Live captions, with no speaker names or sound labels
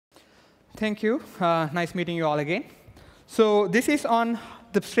Thank you. Nice meeting you all again. So this is on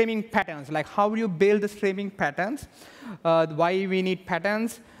the streaming patterns, like how you build the streaming patterns, why we need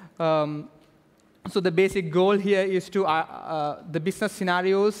patterns. So the basic goal here is to the business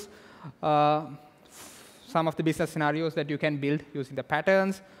scenarios, some of the business scenarios that you can build using the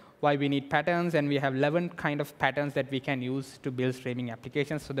patterns, why we need patterns, and we have 11 kind of patterns that we can use to build streaming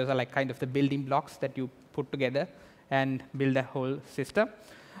applications. So those are like kind of the building blocks that you put together and build a whole system.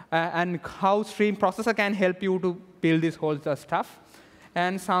 And how Stream Processor can help you to build this whole stuff,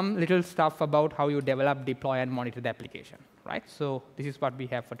 and some little stuff about how you develop, deploy, and monitor the application. Right? So this is what we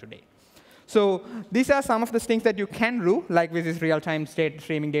have for today. So these are some of the things that you can do, like with this real-time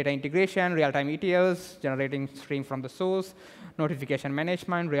streaming data integration, real-time ETLs, generating stream from the source, notification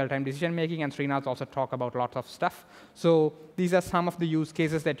management, real-time decision-making, and Srinath also talk about lots of stuff. So these are some of the use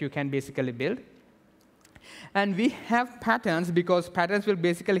cases that you can basically build. And we have patterns because patterns will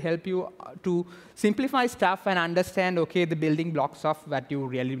basically help you to simplify stuff and understand, OK, the building blocks of what you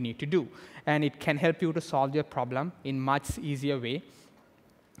really need to do. And it can help you to solve your problem in a much easier way.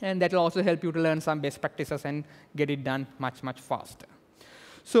 And that will also help you to learn some best practices and get it done much, much faster.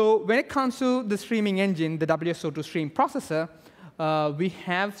 So when it comes to the streaming engine, the WSO2 Stream Processor, we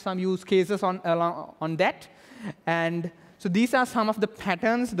have some use cases on that. And so these are some of the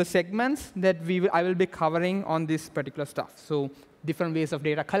patterns, the segments that I will be covering on this particular stuff. So different ways of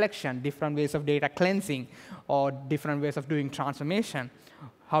data collection, different ways of data cleansing, or different ways of doing transformation,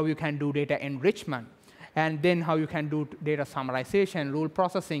 how you can do data enrichment, and then how you can do data summarization, rule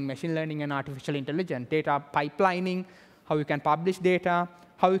processing, machine learning, and artificial intelligence, data pipelining, how you can publish data,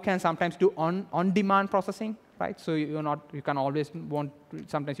 how you can sometimes do on-demand processing, right? So you can always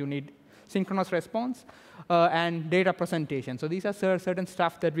sometimes you need synchronous response, and data presentation. So these are certain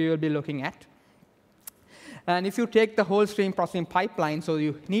stuff that we will be looking at. And if you take the whole stream processing pipeline, so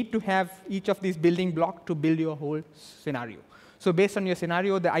you need to have each of these building blocks to build your whole scenario. So based on your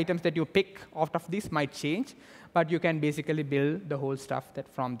scenario, the items that you pick out of this might change, but you can basically build the whole stuff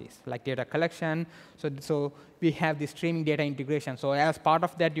from this, like data collection. So we have the streaming data integration. So as part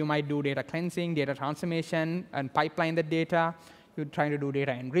of that, you might do data cleansing, data transformation, and pipeline the data. You're trying to do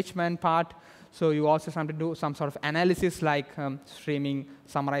data enrichment part. So you also have to do some sort of analysis like streaming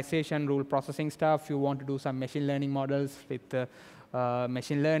summarization, rule processing stuff. You want to do some machine learning models with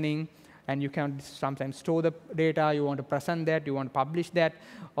machine learning. And you can sometimes store the data. You want to present that. You want to publish that.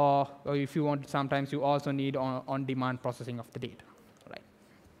 Or if you want, sometimes you also need on-demand processing of the data. Right?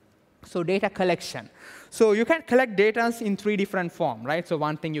 So data collection. So you can collect data in 3 different forms, right? So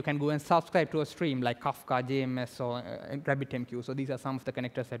one thing, you can go and subscribe to a stream like Kafka, JMS, or RabbitMQ. So these are some of the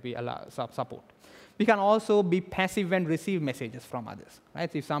connectors that we support. We can also be passive and receive messages from others,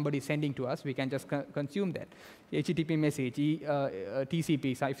 right? So if somebody is sending to us, we can just consume that. HTTP message,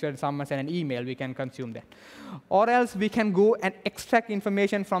 TCP, so if someone sends an email, we can consume that. Or else we can go and extract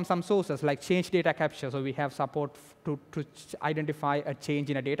information from some sources, like change data capture. So we have support to identify a change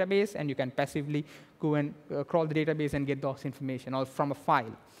in a database, and you can passively go and crawl the database and get those information, or from a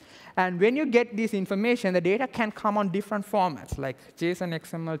file. And when you get this information, the data can come on different formats, like JSON,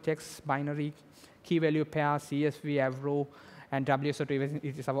 XML, text, binary, key-value pair, CSV, Avro, and WSO2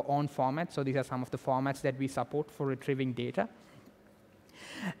 it is our own format. So these are some of the formats that we support for retrieving data.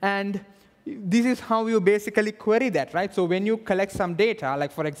 And this is how you basically query that, right? So when you collect some data,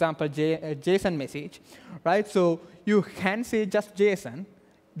 like for example, JSON message, right? So you can say just JSON.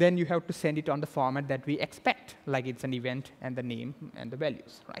 Then you have to send it on the format that we expect, like it's an event and the name and the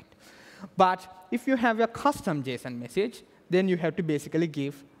values, right? But if you have a custom JSON message, then you have to basically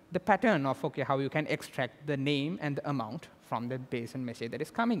give the pattern of how you can extract the name and the amount from the JSON message that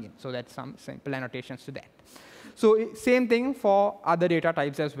is coming in. So that's some simple annotations to that. So same thing for other data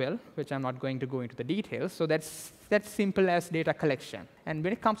types as well, which I'm not going to go into the details. So that's simple as data collection. And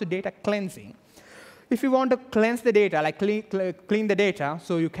when it comes to data cleansing, if you want to cleanse the data, like clean the data,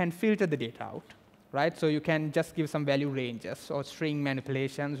 so you can filter the data out, right? So you can just give some value ranges, or string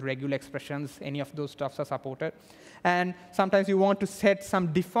manipulations, regular expressions, any of those stuffs are supported. And sometimes you want to set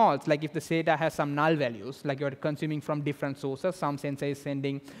some defaults, like if the data has some null values, like you're consuming from different sources. Some sensor is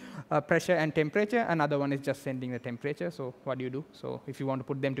sending pressure and temperature, another one is just sending the temperature. So what do you do? So if you want to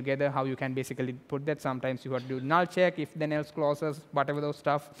put them together, how you can basically put that? Sometimes you have to do null check, if then else clauses, whatever those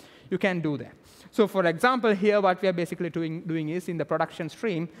stuff, you can do that. So for example, here what we are basically doing is in the production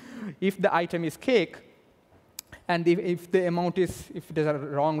stream, if the item is cake, and if the amount is, if there's a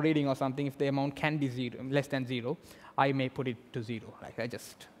wrong reading or something, if the amount can be less than 0, I may put it to 0. Like I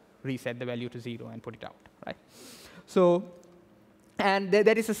just reset the value to 0 and put it out, right? So And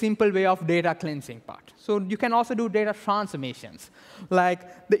that is a simple way of data cleansing part. So you can also do data transformations.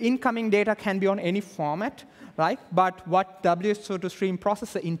 Like the incoming data can be on any format, right? But what WSO2 Stream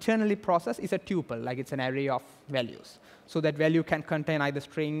Processor internally process is a tuple, like it's an array of values. So that value can contain either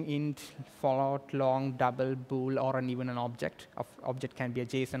string, int, float, long, double, bool, or even an object. Object can be a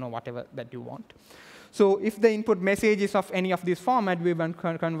JSON or whatever that you want. So if the input message is of any of these format, we will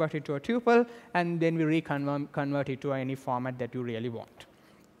convert it to a tuple, and then we convert it to any format that you really want.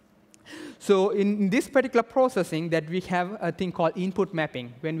 So in this particular processing, that we have a thing called input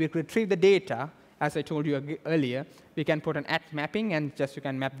mapping. When we retrieve the data, as I told you earlier, we can put an at mapping, and just you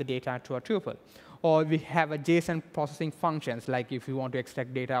can map the data to a tuple. Or we have a JSON processing functions, like if you want to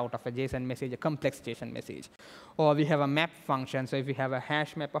extract data out of a JSON message, a complex JSON message. Or we have a map function, so if you have a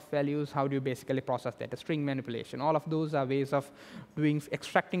hash map of values, how do you basically process that? A string manipulation. All of those are ways of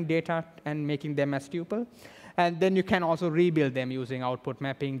extracting data and making them as tuple. And then you can also rebuild them using output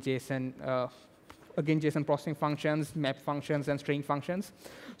mapping, JSON, again, JSON processing functions, map functions, and string functions.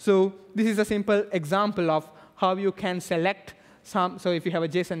 So this is a simple example of how you can select some. So if you have a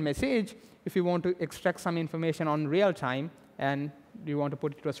JSON message, if you want to extract some information on real time, and you want to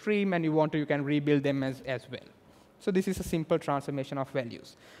put it to a stream, and you can rebuild them as well. So this is a simple transformation of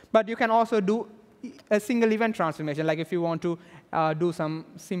values. But you can also do a single event transformation. Like if you want to do some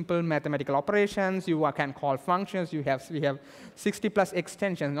simple mathematical operations, you can call functions. We have 60+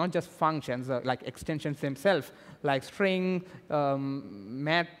 extensions, not just functions, like extensions themselves, like string,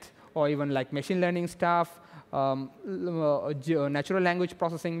 math, or even like machine learning stuff, natural language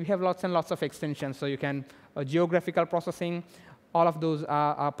processing. We have lots and lots of extensions. So you can geographical processing. All of those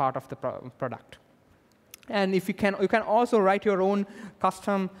are part of the product. And if you can also write your own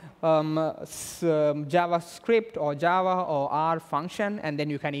custom JavaScript or Java or R function, and then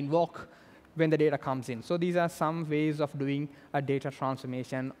you can invoke when the data comes in. So these are some ways of doing a data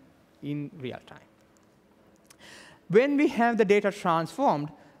transformation in real time. When we have the data transformed,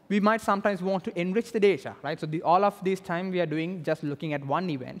 we might sometimes want to enrich the data, right? So all of this time we are doing just looking at one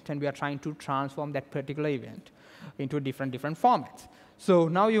event, and we are trying to transform that particular event into different formats. So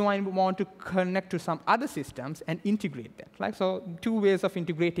now you might want to connect to some other systems and integrate that, right? So two ways of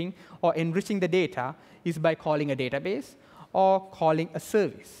integrating or enriching the data is by calling a database or calling a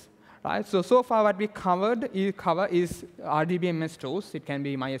service, right? So far what we cover is RDBMS stores. It can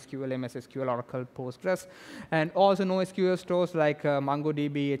be MySQL, MS SQL, Oracle, Postgres, and also NoSQL stores like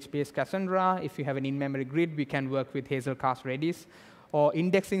MongoDB, HBase, Cassandra. If you have an in-memory grid, we can work with Hazelcast, Redis, or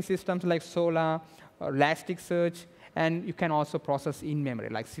indexing systems like Solr, Elasticsearch. And you can also process in memory,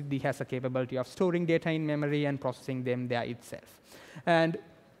 like CD has a capability of storing data in memory and processing them there itself. And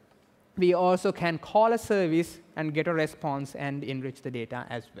we also can call a service and get a response and enrich the data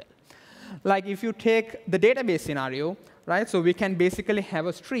as well. Like if you take the database scenario, right? So we can basically have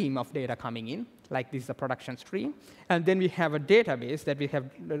a stream of data coming in, like this is a production stream. And then we have a database that we have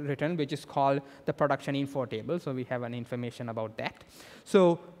written, which is called the production info table. So we have an information about that.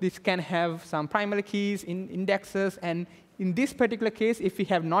 So this can have some primary keys, indexes. And in this particular case, if we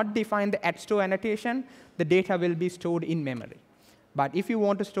have not defined the @store annotation, the data will be stored in memory. But if you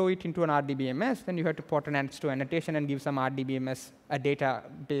want to store it into an RDBMS, then you have to put an @store annotation and give some RDBMS, a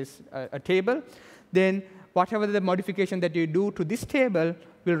database, a table. Then whatever the modification that you do to this table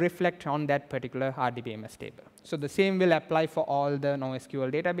will reflect on that particular RDBMS table. So the same will apply for all the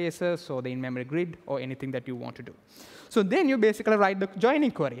NoSQL databases or the in-memory grid or anything that you want to do. So then you basically write the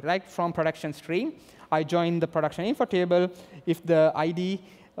joining query, right? From production stream, I join the production info table. If the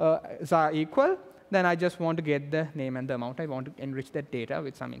IDs are equal, then I just want to get the name and the amount. I want to enrich that data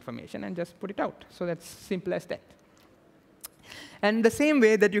with some information and just put it out. So that's simple as that. And the same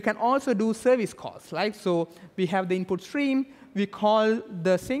way that you can also do service calls, right? So we have the input stream. We call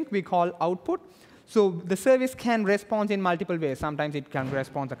the sink. We call output. So the service can respond in multiple ways. Sometimes it can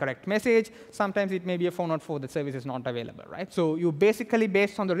respond the correct message. Sometimes it may be a 404. The service is not available, right? So you basically,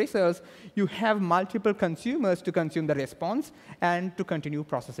 based on the results, you have multiple consumers to consume the response and to continue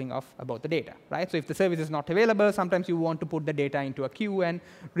processing of about the data, right? So if the service is not available, sometimes you want to put the data into a queue and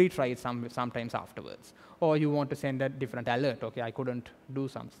retry it sometimes afterwards. Or you want to send a different alert. OK, I couldn't do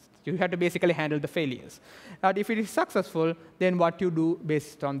something. You have to basically handle the failures. But if it is successful, then what you do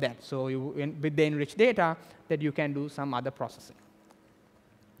based on that. So with the enriched data, that you can do some other processing.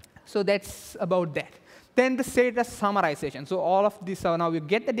 So that's about that. Then the status summarization. So all of this, now we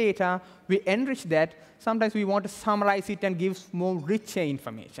get the data, we enrich that. Sometimes we want to summarize it and give more richer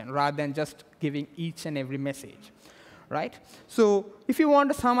information rather than just giving each and every message. right? So if you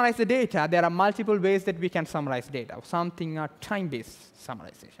want to summarize the data, there are multiple ways that we can summarize data. Something are time-based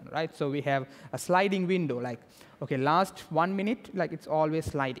summarization, right? So we have a sliding window, like, OK, last 1 minute, like it's always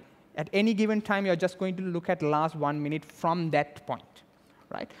sliding. At any given time, you're just going to look at last 1 minute from that point,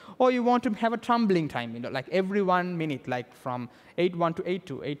 right? Or you want to have a tumbling time window, like every 1 minute, like from 8:1 to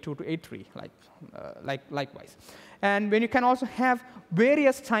 8:2, 8:2 to 8:3, likewise. And when you can also have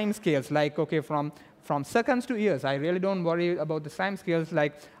various time scales, like, OK, from seconds to years. I really don't worry about the time scales.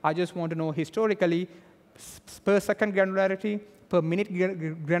 Like, I just want to know historically per second granularity, per minute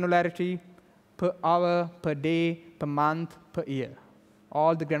granularity, per hour, per day, per month, per year.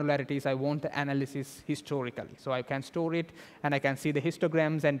 All the granularities, I want the analysis historically. So I can store it, and I can see the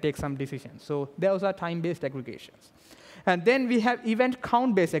histograms and take some decisions. So those are time-based aggregations. And then we have event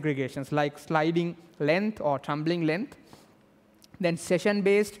count-based aggregations, like sliding length or tumbling length. Then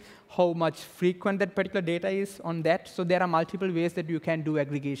session-based, how much frequent that particular data is on that. So there are multiple ways that you can do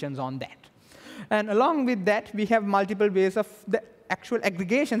aggregations on that. And along with that, we have multiple ways of the actual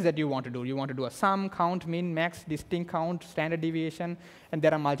aggregations that you want to do. You want to do a sum, count, min, max, distinct count, standard deviation, and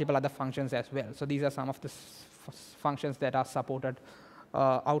there are multiple other functions as well. So these are some of the functions that are supported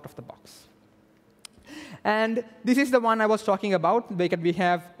out of the box. And this is the one I was talking about, because we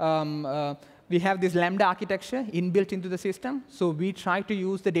have this Lambda architecture inbuilt into the system. So we try to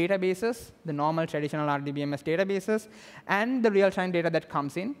use the databases, the normal traditional RDBMS databases, and the real-time data that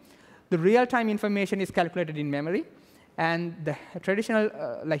comes in. The real-time information is calculated in memory. And the traditional,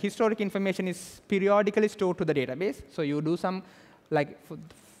 historic information is periodically stored to the database. So you do some, like,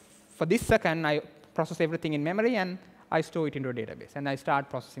 for this second, I process everything in memory, and I store it into a database. And I start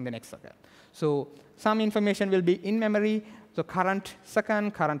processing the next second. So some information will be in memory. So current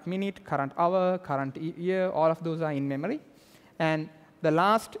second, current minute, current hour, current year, all of those are in memory. And the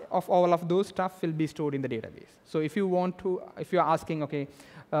last of all of those stuff will be stored in the database. So if you want to, if you're asking, OK,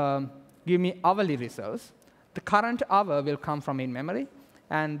 give me hourly results, the current hour will come from in-memory,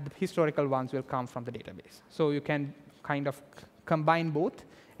 and the historical ones will come from the database. So you can kind of combine both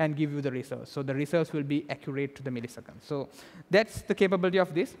and give you the results. So the results will be accurate to the millisecond. So that's the capability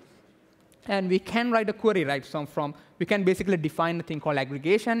of this. And we can write a query, right? So we can basically define a thing called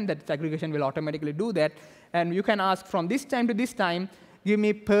aggregation. That aggregation will automatically do that. And you can ask, from this time to this time, give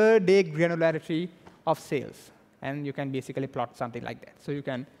me per day granularity of sales. And you can basically plot something like that. So you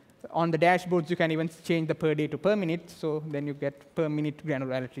can, on the dashboards, you can even change the per day to per minute. So then you get per minute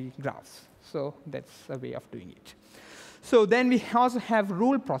granularity graphs. So that's a way of doing it. So then we also have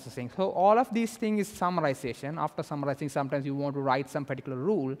rule processing. So all of these things is summarization. After summarizing, sometimes you want to write some particular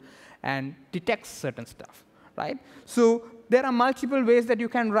rule and detect certain stuff, right? So there are multiple ways that you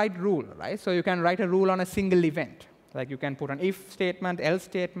can write rule, right? So you can write a rule on a single event. Like you can put an if statement, else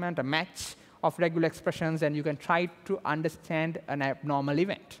statement, a match of regular expressions, and you can try to understand an abnormal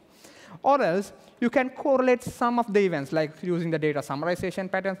event. Or else, you can correlate some of the events, like using the data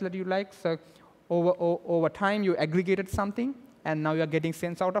summarization patterns that you like. So over time, you aggregated something, and now you're getting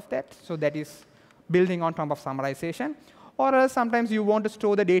sense out of that. So that is building on top of summarization. Or else, sometimes you want to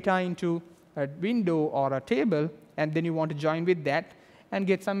store the data into a window or a table, and then you want to join with that and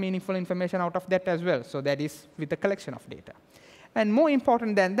get some meaningful information out of that as well. So that is with the collection of data. And more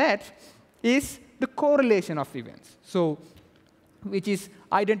important than that is the correlation of events. So which is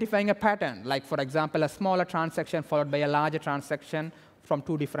identifying a pattern, like, for example, a smaller transaction followed by a larger transaction from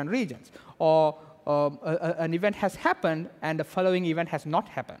two different regions. Or an event has happened, and the following event has not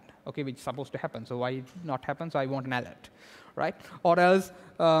happened, okay, which is supposed to happen. So why it not happen? So I want an alert, right? Or else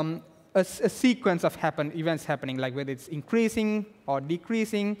a sequence of events happening, like whether it's increasing or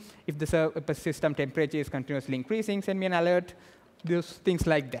decreasing. If the system temperature is continuously increasing, send me an alert. Those things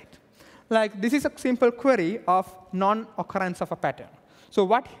like that. Like, this is a simple query of non-occurrence of a pattern. So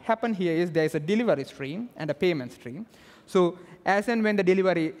what happened here is there's a delivery stream and a payment stream. So as and when the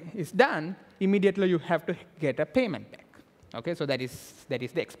delivery is done, immediately you have to get a payment back. Okay, so that is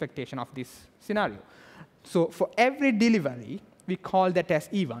the expectation of this scenario. So for every delivery, we call that as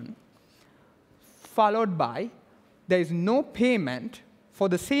E1, followed by there is no payment for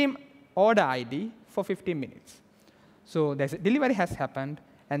the same order ID for 15 minutes. So there's a delivery has happened,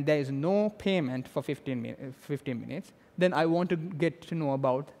 and there is no payment for 15 minutes, then I want to get to know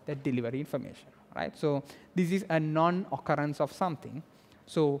about that delivery information, right? So this is a non-occurrence of something.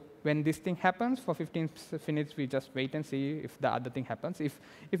 So when this thing happens, for 15 minutes, we just wait and see if the other thing happens. If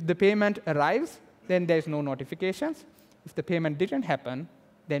the payment arrives, then there's no notifications. If the payment didn't happen,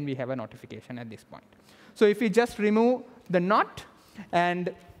 then we have a notification at this point. So if we just remove the not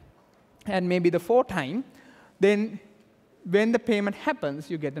and maybe the for time, then when the payment happens,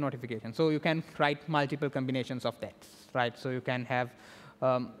 you get the notification. So you can write multiple combinations of that, right? So you can have,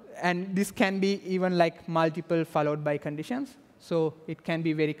 and this can be even like multiple followed by conditions. So it can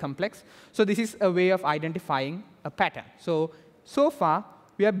be very complex. So this is a way of identifying a pattern. So far,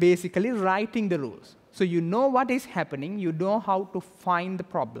 we are basically writing the rules. So you know what is happening. You know how to find the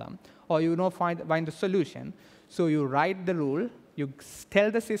problem, or you know find the solution. So you write the rule. You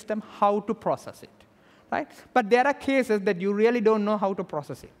tell the system how to process it. Right? But there are cases that you really don't know how to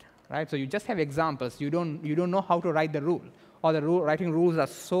process it. Right? So you just have examples. You don't know how to write the rule. Or the writing rules are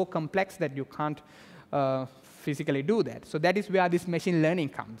so complex that you can't physically do that. So that is where this machine learning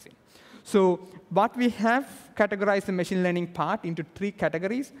comes in. So what we have categorized the machine learning part into 3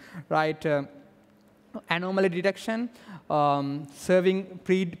 categories. Right? Anomaly detection, serving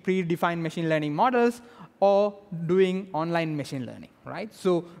predefined machine learning models, or doing online machine learning, right?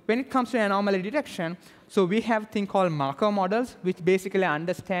 So when it comes to anomaly detection, so we have a thing called marker models, which basically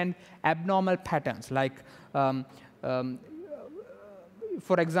understand abnormal patterns. Like,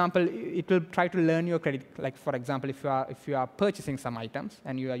 for example, it will try to learn your credit. Like, for example, if you are purchasing some items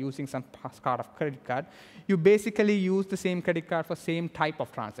and you are using some card of credit card, you basically use the same credit card for same type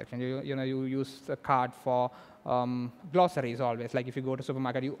of transaction. You use a card for groceries always. Like if you go to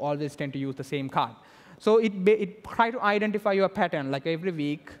supermarket, you always tend to use the same card. So it try to identify your pattern. Like every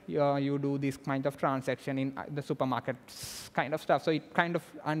week, you do this kind of transaction in the supermarket kind of stuff. So it kind of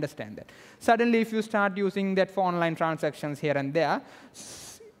understands that. Suddenly, if you start using that for online transactions here and there,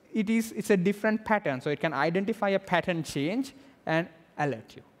 it's a different pattern. So it can identify a pattern change and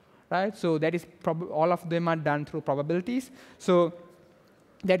alert you. Right? So that is all of them are done through probabilities. So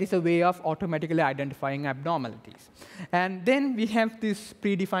that is a way of automatically identifying abnormalities. And then we have this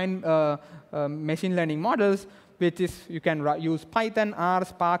predefined machine learning models, which is you can use Python, R,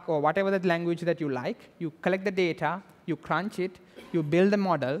 Spark, or whatever that language that you like. You collect the data, you crunch it, you build a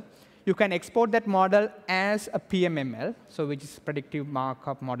model. You can export that model as a PMML, so which is predictive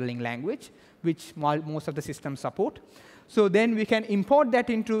markup modeling language, which most of the systems support. So then we can import that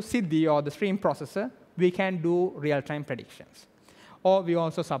into Siddhi or the stream processor. We can do real-time predictions. Or we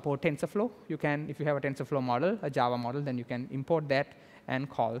also support TensorFlow. You can, if you have a TensorFlow model, a Java model, then you can import that and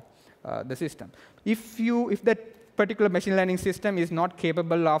call the system. If that particular machine learning system is not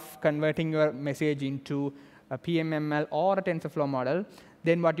capable of converting your message into a PMML or a TensorFlow model,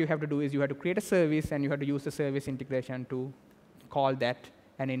 then what you have to do is you have to create a service, and you have to use the service integration to call that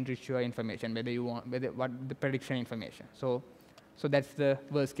and enrich your information, whether you want, what the prediction information. So that's the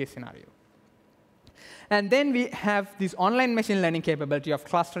worst case scenario. And then we have this online machine learning capability of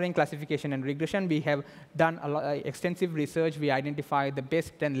clustering, classification, and regression. We have done extensive research. We identified the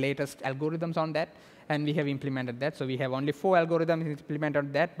best and latest algorithms on that, and we have implemented that. So we have only 4 algorithms implemented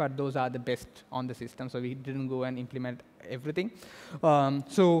on that, but those are the best on the system. So we didn't go and implement everything.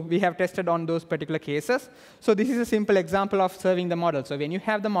 So we have tested on those particular cases. So this is a simple example of serving the model. So when you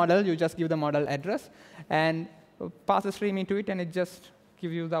have the model, you just give the model address and pass a stream into it, and it just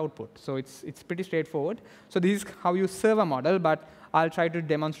give you the output. So it's pretty straightforward. So this is how you serve a model, but I'll try to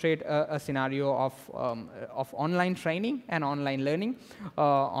demonstrate a scenario of online training and online learning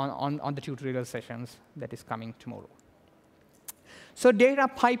on the tutorial sessions that is coming tomorrow. So data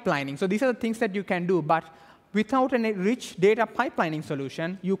pipelining. So these are the things that you can do, but without a rich data pipelining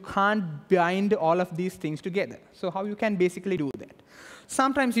solution, you can't bind all of these things together. So how you can basically do that?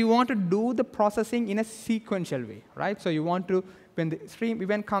 Sometimes you want to do the processing in a sequential way, right? So you want to, when the stream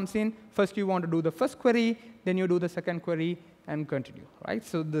event comes in, first you want to do the first query, then you do the second query, and continue, right?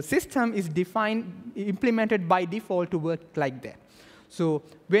 So the system is implemented by default to work like that. So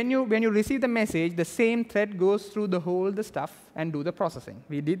when you receive the message, the same thread goes through the stuff and do the processing.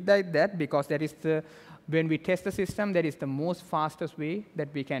 We did that because that is when we test the system, that is the most fastest way that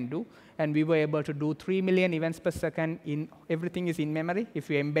we can do. And we were able to do 3 million events per second. Everything is in memory if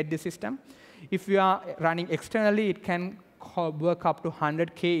you embed the system. If you are running externally, it can work up to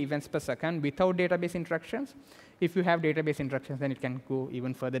 100K events per second without database interactions. If you have database interactions, then it can go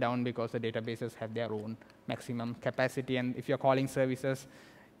even further down because the databases have their own maximum capacity. And if you're calling services,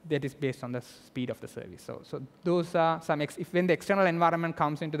 that is based on the speed of the service. So those are some, when the external environment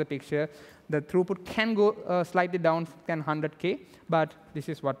comes into the picture, the throughput can go slightly down than 100K, but this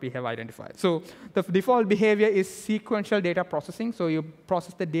is what we have identified. So the default behavior is sequential data processing. So you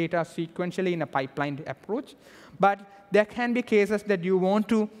process the data sequentially in a pipelined approach. But there can be cases that you want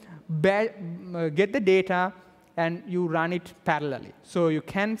to get the data and you run it parallelly. So you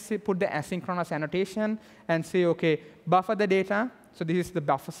can put the asynchronous annotation and say, OK, buffer the data. So this is the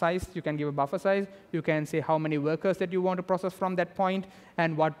buffer size. You can give a buffer size. You can say how many workers that you want to process from that point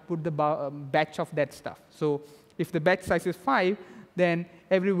and what put the batch of that stuff. So If the batch size is 5, then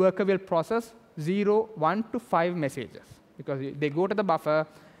every worker will process 0, 1 to 5 messages. Because they go to the buffer.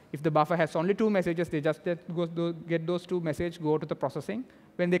 If the buffer has only 2 messages, they just get those 2 messages, go to the processing.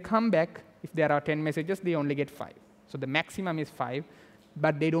 When they come back, if there are 10 messages, they only get 5. So the maximum is 5,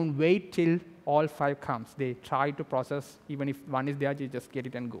 but they don't wait till all 5 comes. They try to process, even if 1 is there, they just get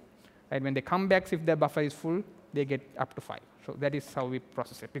it and go. Right? When they come back, if their buffer is full, they get up to 5. So that is how we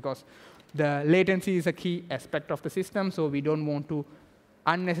process it, because the latency is a key aspect of the system, so we don't want to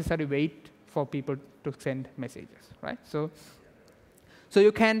unnecessarily wait for people to send messages. Right? So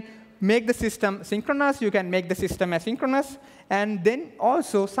you can make the system synchronous, you can make the system asynchronous, and then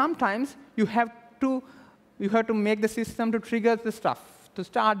also sometimes you have to make the system to trigger the stuff, to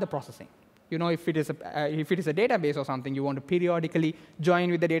start the processing. You know, if it is a database or something, you want to periodically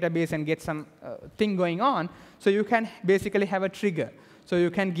join with the database and get some thing going on, so you can basically have a trigger. So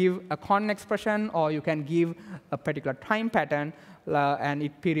you can give a con expression, or you can give a particular time pattern, and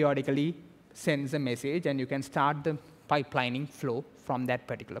it periodically sends a message, and you can start the pipelining flow from that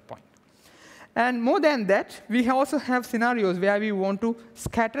particular point. And more than that, we also have scenarios where we want to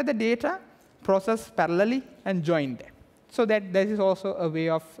scatter the data, process parallelly, and join them. So that is also a way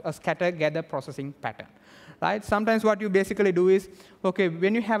of a scatter-gather processing pattern. Right? Sometimes what you basically do is, OK,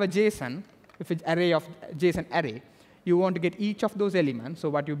 when you have a JSON, if it's array of JSON array, you want to get each of those elements. So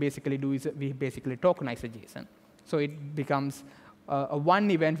what you basically do is we basically tokenize a JSON. So it becomes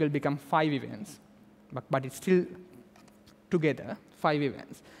one event will become 5 events, but it's still together, 5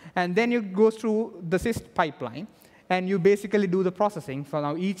 events. And then you go through the sys pipeline, and you basically do the processing. For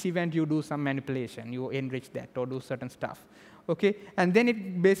now, each event, you do some manipulation. You enrich that or do certain stuff. Okay? And then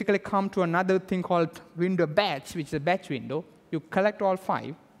it basically comes to another thing called window batch, which is a batch window. You collect all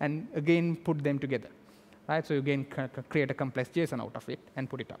 5 and, again, put them together. Right? So you again create a complex JSON out of it and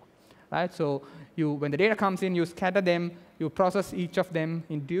put it out. Right? So when the data comes in, you scatter them, you process each of them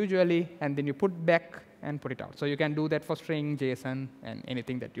individually, and then you put back and put it out. So you can do that for string, JSON, and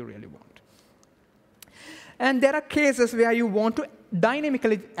anything that you really want. And there are cases where you want to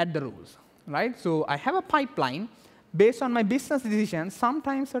dynamically add the rules. Right? So I have a pipeline. Based on my business decisions,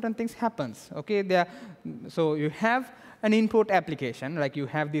 sometimes certain things happen. Okay? So you have an input application, like you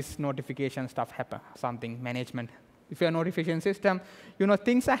have this notification stuff happen, something management. If you're a notification system, you know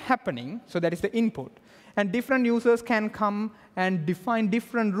things are happening, so that is the input. And different users can come and define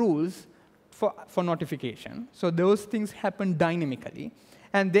different rules for notification. So those things happen dynamically.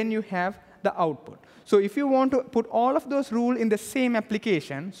 And then you have the output. So if you want to put all of those rules in the same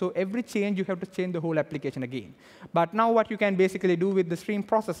application, so every change, you have to change the whole application again. But now what you can basically do with the stream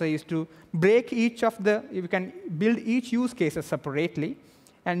processor is to break each of the, you can build each use cases separately,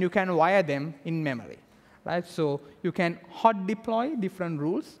 and you can wire them in memory. Right? So you can hot deploy different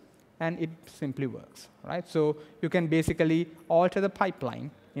rules, and it simply works. Right? So you can basically alter the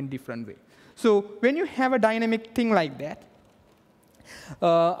pipeline in different ways. So when you have a dynamic thing like that,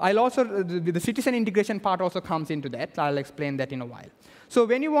 the citizen integration part also comes into that. I'll explain that in a while. So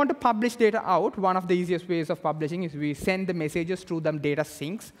when you want to publish data out, one of the easiest ways of publishing is we send the messages through them data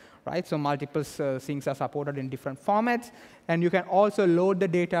sinks. Right? So multiple sinks are supported in different formats. And you can also load the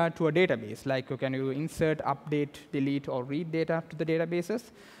data to a database. Like you can insert, update, delete, or read data to the databases.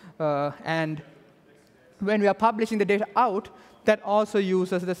 And when we are publishing the data out, that also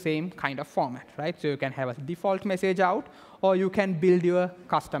uses the same kind of format. Right? So you can have a default message out, or you can build your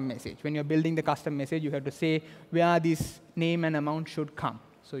custom message. When you're building the custom message, you have to say where this name and amount should come.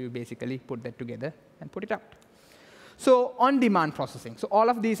 So you basically put that together and put it out. So on-demand processing. So all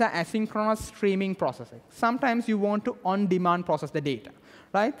of these are asynchronous streaming processing. Sometimes you want to on-demand process the data.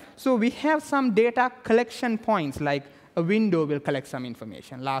 Right? So we have some data collection points, like a window will collect some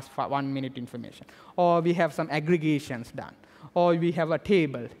information, last 1 minute information. Or we have some aggregations done. Or we have a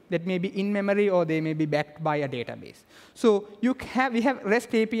table that may be in memory, or they may be backed by a database. So we have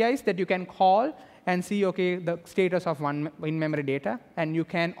REST APIs that you can call and see, OK, the status of in-memory data. And you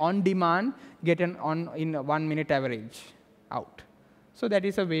can, on demand, get in a 1 minute average out. So that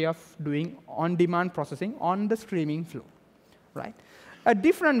is a way of doing on-demand processing on the streaming flow. Right? A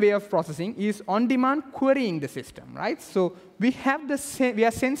different way of processing is on-demand querying the system. Right? So we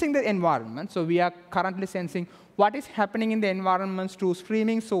are sensing the environment. So we are currently sensing what is happening in the environments through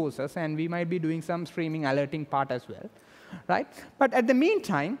streaming sources, and we might be doing some streaming alerting part as well. Right? But at the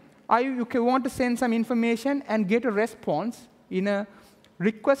meantime, you want to send some information and get a response in a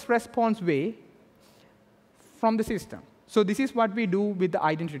request-response way from the system. So this is what we do with the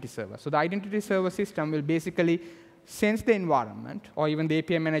identity server. So the identity server system will basically sense the environment, or even the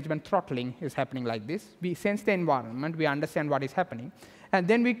API management throttling is happening like this. We sense the environment. We understand what is happening. And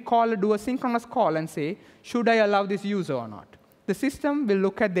then we do a synchronous call and say, should I allow this user or not? The system will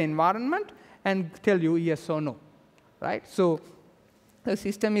look at the environment and tell you yes or no, right? So the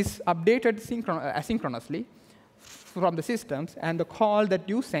system is updated asynchronously from the systems, and the call that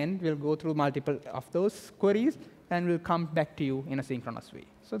you send will go through multiple of those queries and will come back to you in a synchronous way.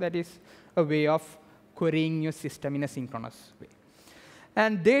 So that is a way of querying your system in a synchronous way.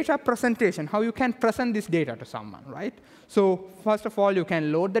 And data presentation, how you can present this data to someone, right? So first of all, you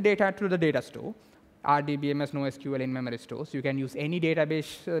can load the data to the data store. RDBMS, NoSQL in-memory stores. You can use any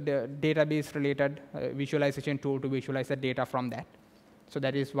database-related visualization tool to visualize the data from that. So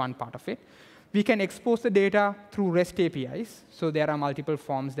that is one part of it. We can expose the data through REST APIs. So there are multiple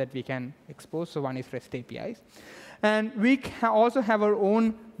forms that we can expose. So one is REST APIs. And we also have our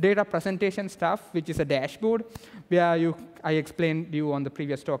own data presentation stuff, which is a dashboard, where I explained you on the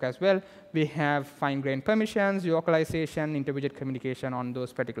previous talk as well. We have fine-grained permissions, localization, intermediate communication on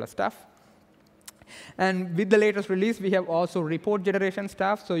those particular stuff. And with the latest release, we have also report generation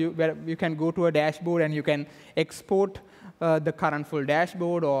stuff. So where you can go to a dashboard and you can export the current full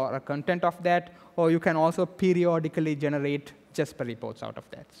dashboard or a content of that, or you can also periodically generate just reports out of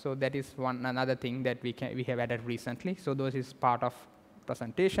that. So that is another thing that we have added recently. So those is part of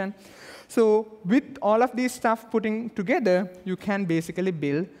presentation. So with all of these stuff putting together, you can basically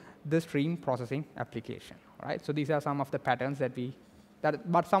build the stream processing application. Right? So these are some of the patterns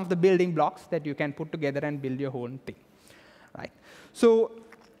but some of the building blocks that you can put together and build your own thing. Right? So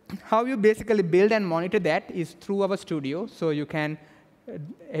how you basically build and monitor that is through our studio. So you can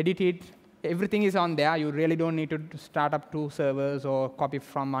edit it. Everything is on there. You really don't need to start up 2 servers or copy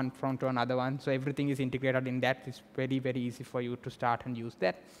from one front to another one. So everything is integrated in that. It's very, very easy for you to start and use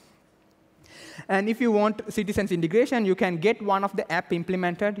that. And if you want citizens integration, you can get one of the app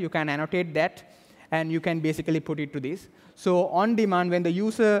implemented. You can annotate that, and you can basically put it to this. So on demand, when the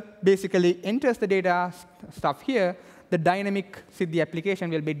user basically enters the data stuff here, the dynamic Siddhi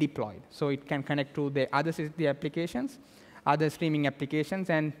application will be deployed. So it can connect to the other Siddhi applications, other streaming applications,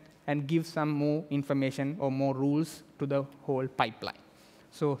 and give some more information or more rules to the whole pipeline.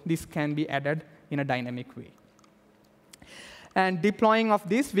 So this can be added in a dynamic way. And deploying of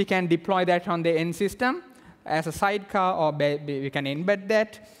this, we can deploy that on the end system as a sidecar, or we can embed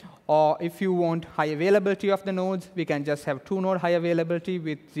that. Or if you want high availability of the nodes, we can just have 2-node high availability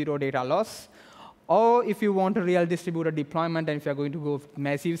with 0 data loss. Or if you want a real distributed deployment, and if you're going to go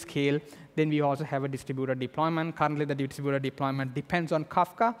massive scale, then we also have a distributed deployment. Currently, the distributed deployment depends on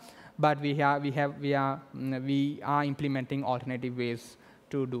Kafka, but we are implementing alternative ways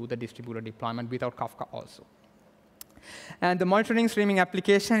to do the distributed deployment without Kafka also. And the monitoring streaming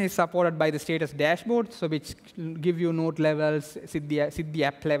application is supported by the status dashboard, so which give you node levels, Siddhi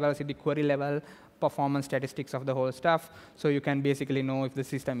app level, Siddhi query level, performance statistics of the whole stuff. So you can basically know if the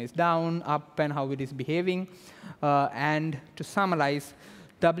system is down, up, and how it is behaving. And to summarize,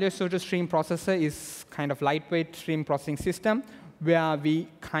 WSO2 Stream Processor is kind of lightweight stream processing system where we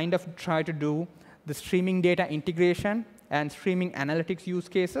kind of try to do the streaming data integration and streaming analytics use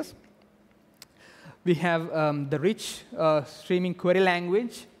cases. We have the rich streaming query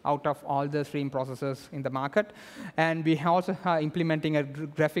language out of all the stream processors in the market. And we also are implementing a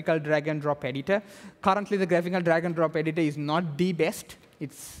graphical drag-and-drop editor. Currently, the graphical drag-and-drop editor is not the best.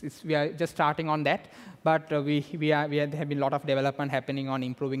 We are just starting on that. But there have been a lot of development happening on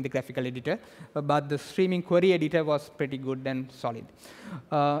improving the graphical editor. But the streaming query editor was pretty good and solid.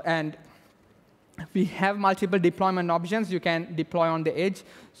 And we have multiple deployment options. You can deploy on the edge.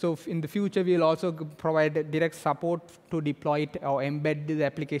 So in the future, we'll also provide direct support to deploy it or embed the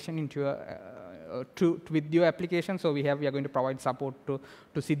application into with your application. So we are going to provide support to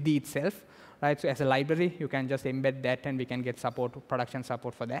Siddhi itself. Right? So as a library, you can just embed that, and we can get production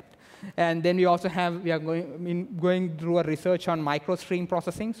support for that. And then we also we are going through a research on micro-stream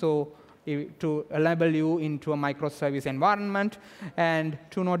processing. So to enable you into a microservice environment, and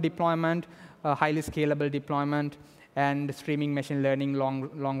 2-node deployment, highly scalable deployment, and streaming machine learning,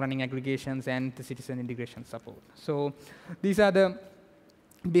 long-running aggregations, and the citizen integration support. So these are the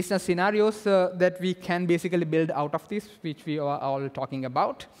business scenarios that we can basically build out of this, which we are all talking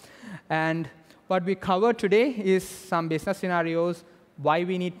about. And what we covered today is some business scenarios, why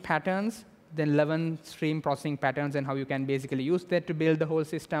we need patterns, then 11 stream processing patterns, and how you can basically use that to build the whole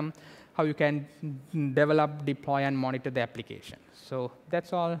system, how you can develop, deploy, and monitor the application. So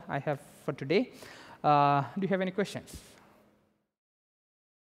that's all I have for today. Do you have any questions?